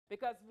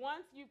Because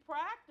once you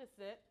practice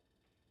it,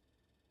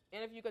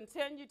 and if you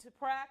continue to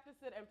practice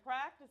it and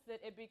practice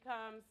it, it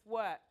becomes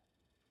what?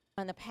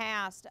 In the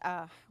past,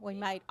 we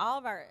made all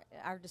of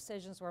our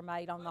decisions were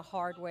made on the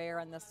hardware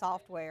and the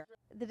software.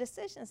 The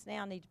decisions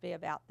now need to be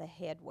about the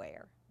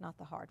headware, not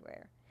the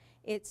hardware.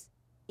 Is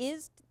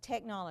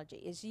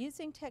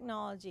using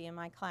technology in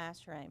my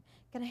classroom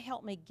going to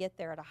help me get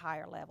there at a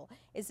higher level?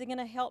 Is it going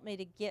to help me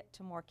to get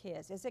to more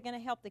kids? Is it going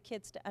to help the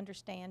kids to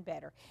understand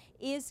better?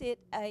 Is it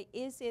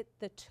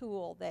the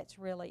tool that's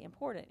really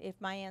important? If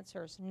my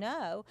answer is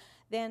no,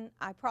 then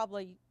I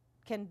probably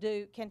can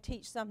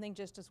teach something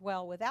just as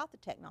well without the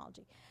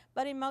technology.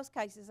 But in most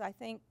cases, I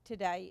think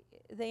today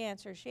the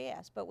answer is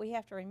yes. But we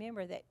have to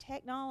remember that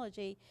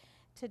technology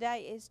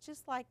today is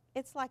just like,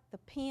 it's like the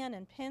pen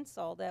and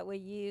pencil that we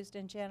used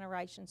in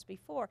generations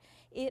before.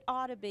 It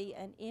ought to be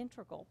an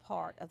integral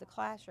part of the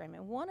classroom.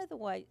 And one of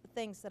the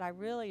things that I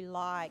really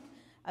like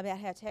about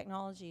how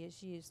technology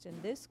is used in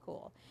this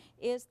school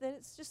is that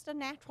it's just a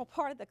natural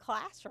part of the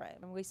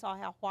classroom. And we saw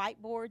how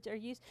whiteboards are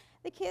used.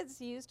 The kids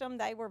used them.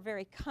 They were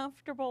very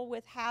comfortable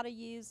with how to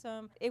use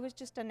them. It was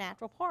just a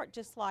natural part,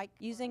 just like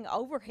using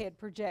overhead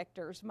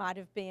projectors might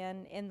have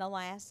been in the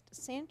last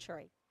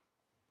century.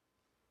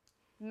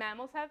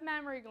 Mammals have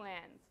mammary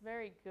glands.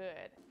 Very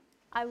good.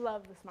 I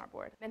love the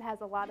Smartboard. It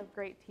has a lot of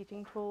great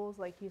teaching tools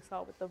like you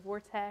saw with the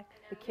Vortex.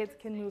 The kids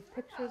can move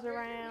pictures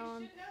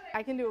around.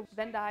 I can do a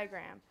Venn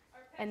diagram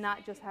and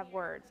not just have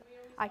words.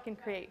 I can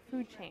create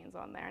food chains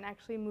on there and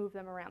actually move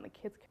them around. The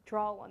kids can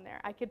draw on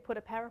there. I could put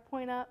a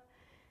PowerPoint up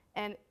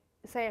and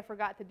say I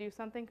forgot to do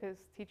something because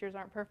teachers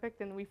aren't perfect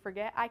and we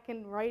forget. I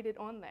can write it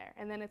on there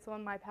and then it's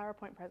on my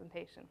PowerPoint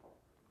presentation.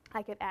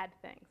 I could add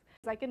things.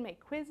 I can make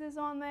quizzes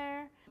on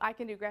there. I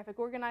can do graphic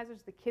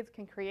organizers. The kids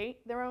can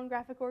create their own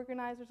graphic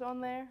organizers on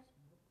there.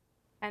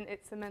 And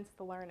it cements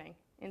the learning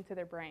into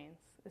their brains,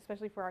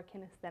 especially for our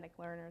kinesthetic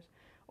learners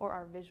or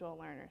our visual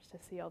learners to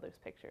see all those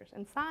pictures.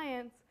 And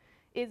science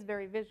is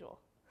very visual,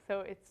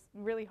 so it's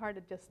really hard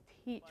to just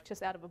teach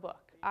just out of a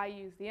book. I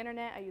use the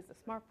internet, I use the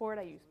Smartboard,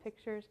 I use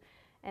pictures,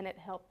 and it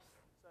helps,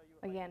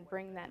 again,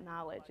 bring that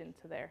knowledge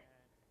into their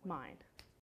mind.